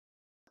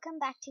Welcome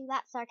back to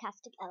That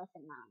Sarcastic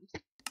Elephant Land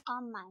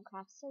on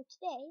Minecraft. So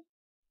today,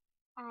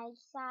 I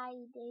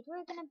decided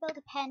we're gonna build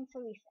a pen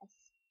for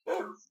Rufus,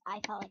 because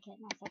I felt like it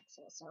in my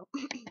episode, so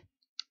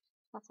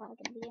that's what I'm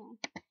gonna be doing.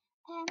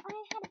 I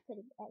had a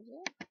pretty good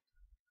idea,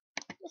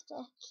 just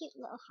a cute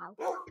little house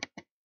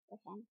for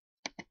him.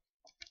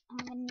 I'm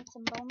gonna need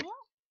some bone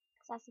meal,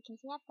 because as you can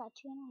see I've got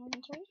 2 in my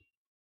inventory.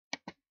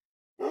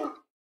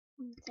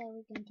 And so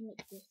we're going to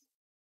make this.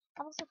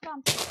 I've also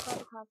found some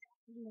protocols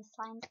the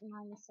slimes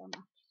annoy me so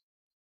much.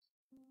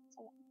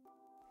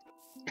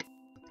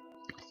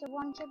 So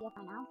one should be up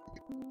by now.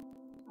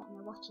 When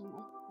you're watching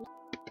this.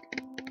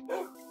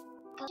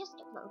 I'll just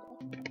upload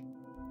it.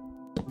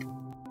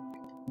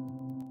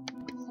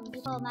 Some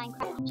beautiful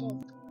Minecraft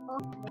pictures. Oh,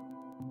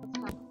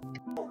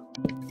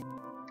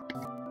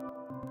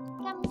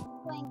 I'm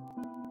going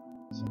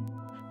to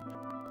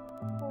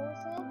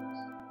pause it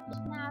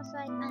just now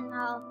and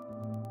I'll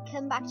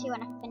come back to you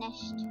when I've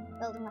finished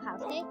building the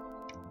house, okay?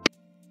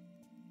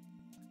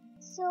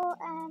 So,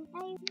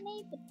 I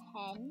made the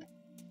pen,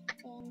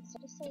 and so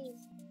just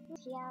says,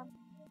 yeah,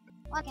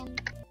 again,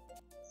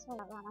 sorry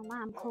about that, my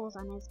mom calls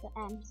on us, but,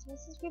 so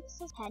this is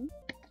Rufus's pen,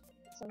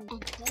 so we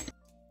enter,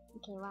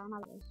 okay, well, I'm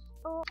out.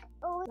 Oh,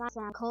 that's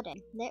when I'm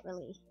recording,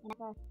 literally,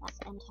 whenever that's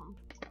the end time.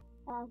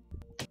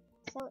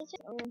 So it's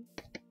just,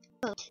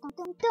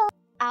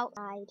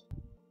 outside,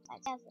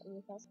 that says that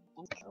Rufus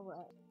is cool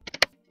world,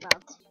 a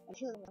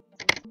cool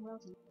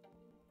world,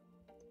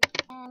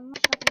 what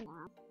should I do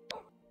now?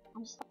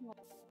 I'm just looking at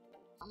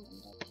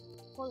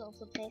all over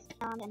the place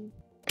and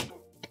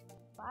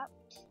about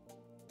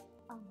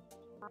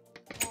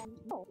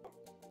no.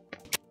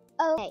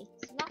 Okay,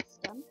 so that's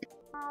done.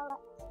 Now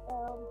let's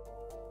build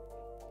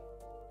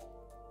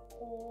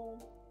the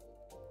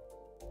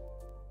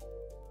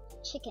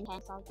chicken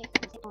pen, so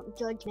don't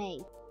judge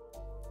me.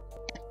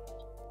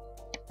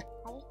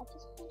 I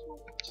just want to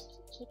make just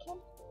a chicken.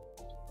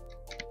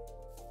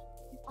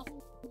 I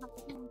don't have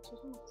the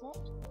chicken, that's it.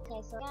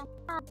 Okay, so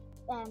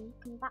again,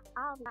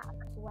 I'll be back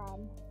when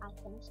I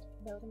finished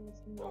building this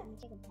new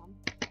chicken pen.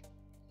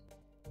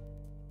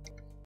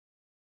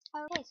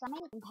 Okay, so I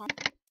made a chicken pen.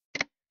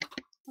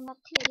 And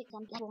I've 2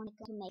 chickens I want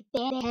to make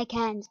big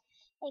chickens,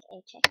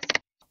 aka chicks.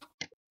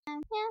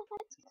 Yeah,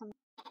 that's coming.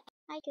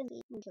 I can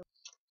leave until.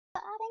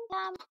 But I think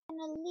I'm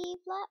gonna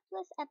leave that for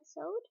this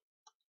episode.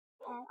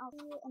 And I'll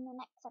see you in the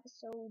next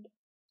episode,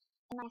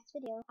 in my next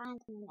video,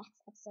 and in the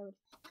next episode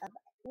of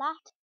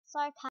That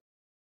Sarcastic